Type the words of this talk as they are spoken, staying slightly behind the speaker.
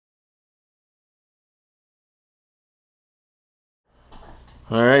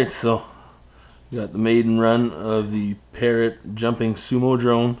Alright, so we got the maiden run of the Parrot jumping Sumo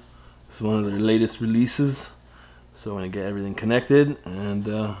drone. It's one of their latest releases. So I'm going to get everything connected and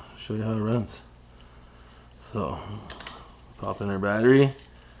show you how it runs. So, pop in our battery,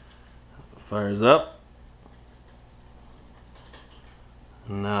 fires up.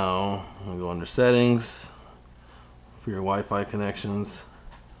 Now, I'm going to go under settings for your Wi-Fi connections.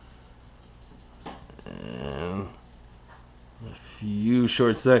 And a few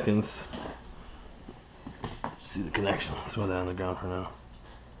short seconds, see the connection. Throw that on the ground for now.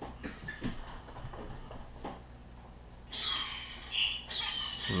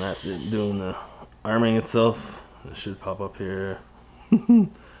 And that's it doing the arming itself. It should pop up here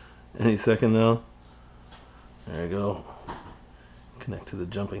any second now. There you go. Connect to the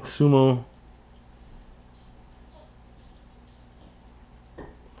jumping Sumo.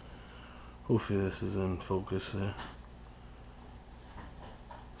 Hopefully this is in focus there.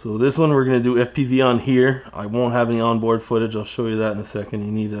 So this one we're going to do FPV on here. I won't have any onboard footage. I'll show you that in a second.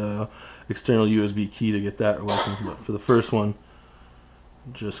 You need a external USB key to get that working. But for the first one,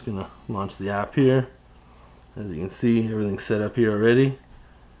 I'm just going to launch the app here. As you can see, everything's set up here already.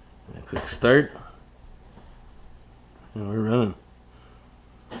 And I click start. And we're running.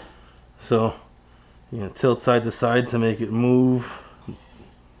 So you're going to tilt side to side to make it move.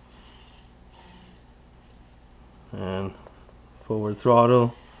 And forward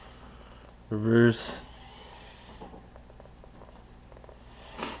throttle. Reverse.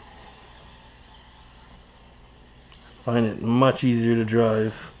 Find it much easier to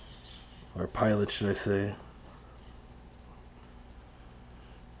drive, or pilot should I say,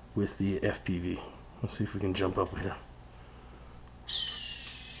 with the FPV. Let's see if we can jump up here.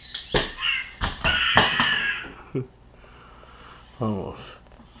 Almost.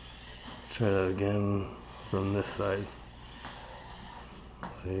 Try that again from this side.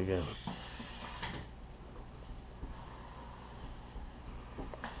 Let's see again.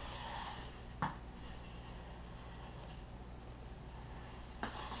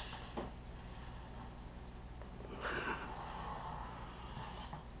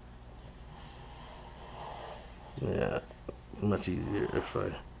 Yeah, it's much easier if I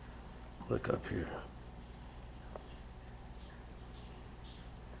look up here.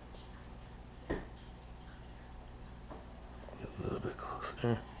 Get a little bit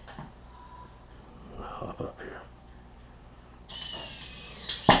closer. Hop up here.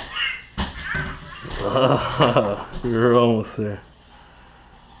 We were almost there.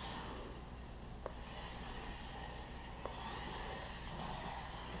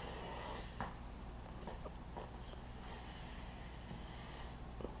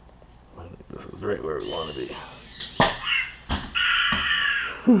 I think this is right where we want to be.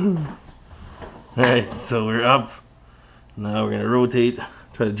 Alright, so we're up. Now we're going to rotate,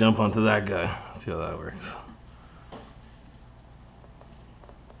 try to jump onto that guy. See how that works.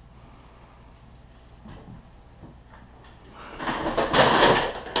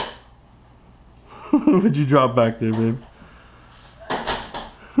 Would you drop back there, babe?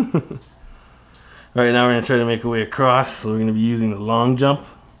 Alright, now we're going to try to make our way across. So we're going to be using the long jump.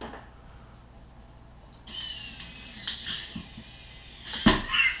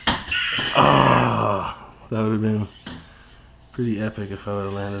 Ah, that would have been pretty epic if I would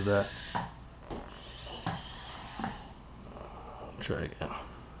have landed that. Try again.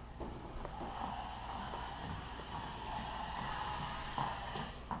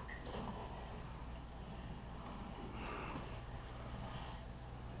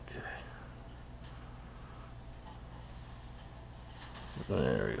 Okay.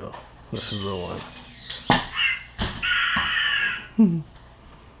 There we go. This is the one.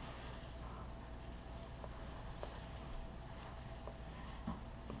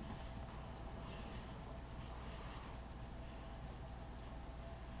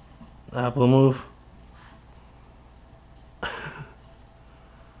 Apple move.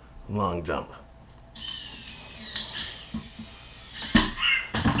 Long jump.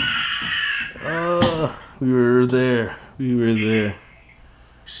 Oh, we were there. We were there.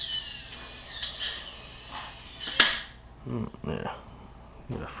 Yeah.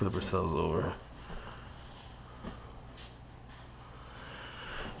 We gotta flip ourselves over.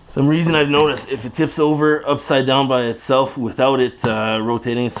 Some reason I've noticed if it tips over upside down by itself without it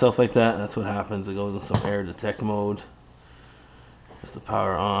rotating itself like that, that's what happens. It goes in some air detect mode. Just the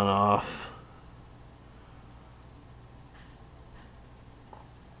power on, off.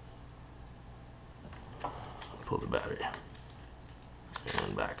 Pull the battery.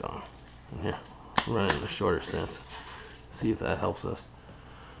 And back on. And here, running the shorter stance. See if that helps us.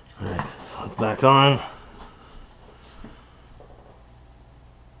 Alright, so it's back on.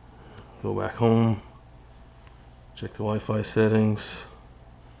 Go back home. Check the Wi-Fi settings.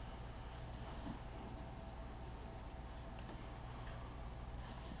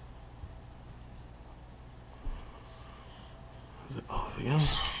 Is it off again?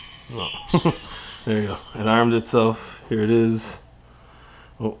 No. There you go. It armed itself. Here it is.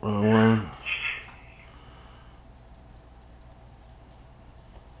 Oh, wrong one.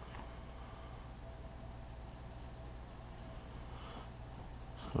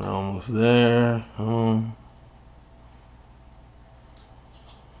 We're almost there.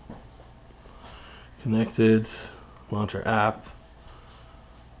 Connected. Launch our app.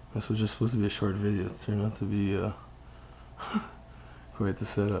 This was just supposed to be a short video. It turned out to be quite the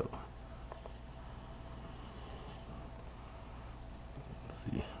setup. Let's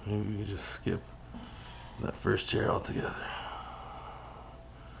see. Maybe we could just skip that first chair altogether.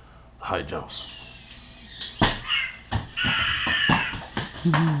 High jump.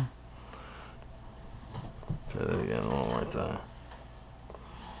 Try that again one more time.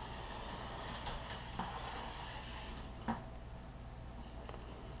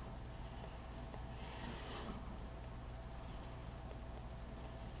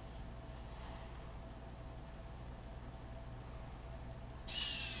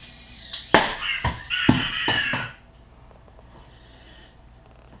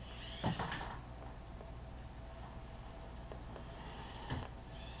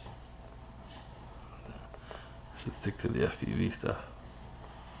 Should stick to the FPV stuff.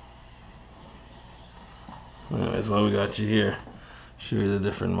 Anyways, while we got you here, show you the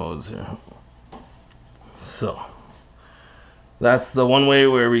different modes here. So, that's the one way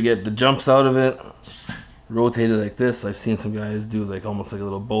where we get the jumps out of it. Rotated like this. I've seen some guys do like almost like a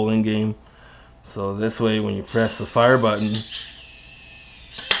little bowling game. So this way, when you press the fire button,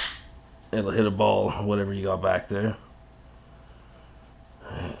 it'll hit a ball, whatever you got back there.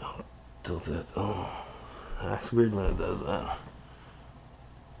 Alright, I'll tilt it. Oh. Acts weird when it does that.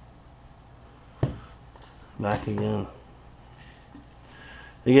 Back again.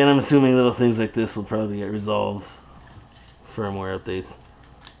 Again, I'm assuming little things like this will probably get resolved. Firmware updates.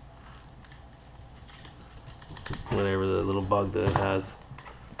 Whatever the little bug that it has.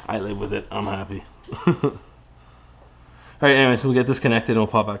 I live with it. I'm happy. Alright, anyway, so we'll get this connected and we'll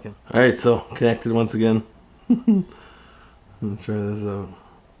pop back in. Alright, so connected once again. Let's try this out.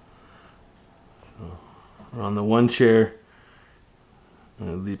 So. We're on the one chair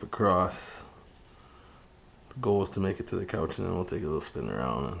and leap across. The goal is to make it to the couch and then we'll take a little spin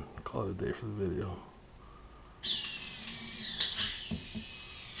around and call it a day for the video.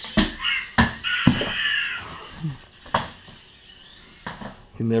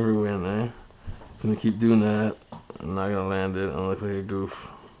 You can never win, eh? It's gonna keep doing that. I'm not gonna land it and look like a goof.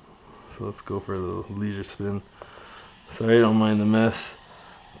 So let's go for a little leisure spin. Sorry, don't mind the mess.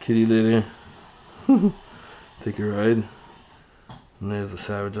 Kitty litter. Take a ride. And there's the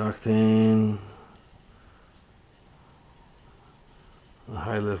Savage Octane. The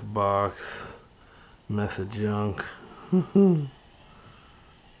high lift box. Mess of junk.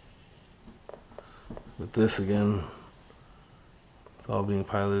 With this again, it's all being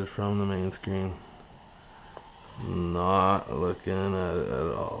piloted from the main screen. Not looking at it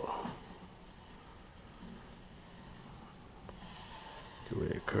at all. Go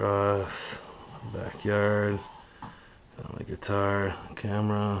way across. Backyard. Got my guitar,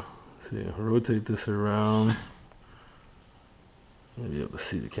 camera. See, rotate this around. Maybe able to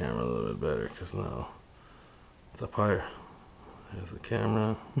see the camera a little bit better because now it's up higher. There's the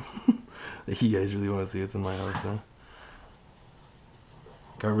camera. You guys really want to see what's in my house, huh?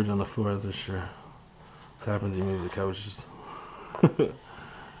 Garbage on the floor, as for sure. This happens, you move the couches.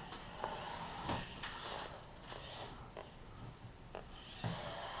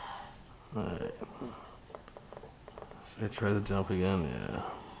 Alright. Should I try the jump again? Yeah.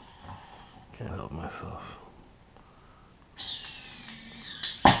 Can't help myself.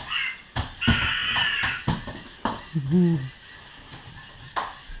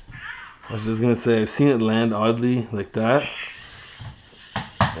 I was just gonna say, I've seen it land oddly like that.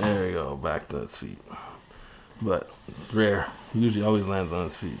 There we go, back to its feet. But it's rare. It usually always lands on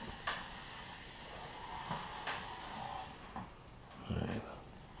its feet. Alright.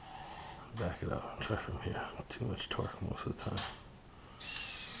 Back it up. Try from here. Too much torque most of the time.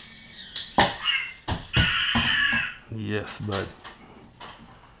 Yes, bud.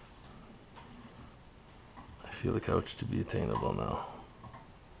 I feel the couch to be attainable now.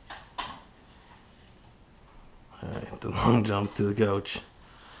 Alright, the long jump to the couch.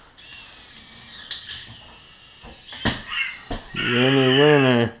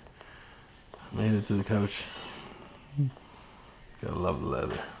 Winner. Made it to the couch. Gotta love the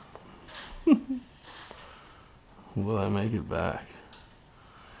leather. Will I make it back?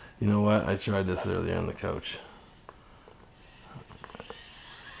 You know what? I tried this earlier on the couch.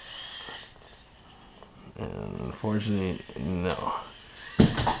 And unfortunately, no.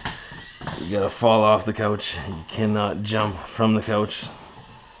 You gotta fall off the couch. You cannot jump from the couch.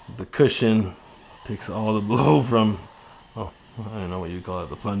 The cushion takes all the blow from, oh, I don't know what you call it,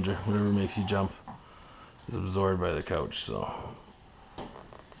 the plunger, whatever makes you jump, is absorbed by the couch, so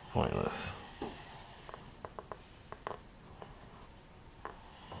it's pointless.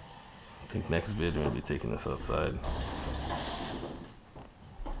 I think next video we'll be taking this outside.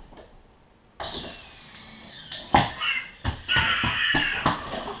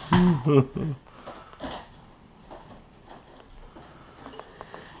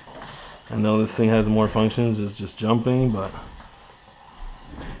 I know this thing has more functions, it's just jumping, but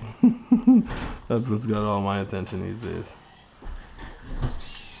that's what's got all my attention these days.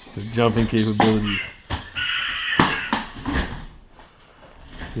 The jumping capabilities.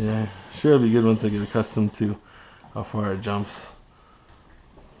 So yeah, sure it'll be good once I get accustomed to how far it jumps.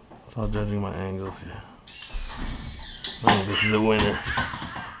 It's all judging my angles here. I think this is a winner.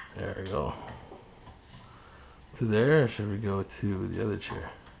 There we go. To there, or should we go to the other chair?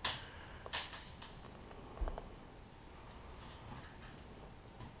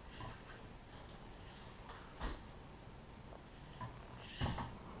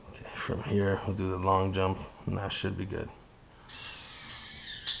 Okay, from here we'll do the long jump, and that should be good.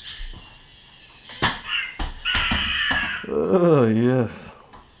 Oh, yes.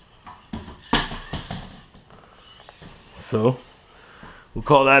 So, we'll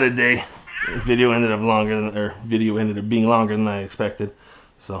call that a day. Video ended up being longer than I expected.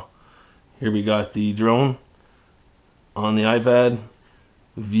 So, here we got the drone on the iPad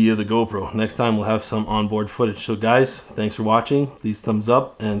via the GoPro. Next time we'll have some onboard footage. So guys, thanks for watching. Please thumbs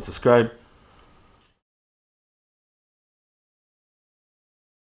up and subscribe.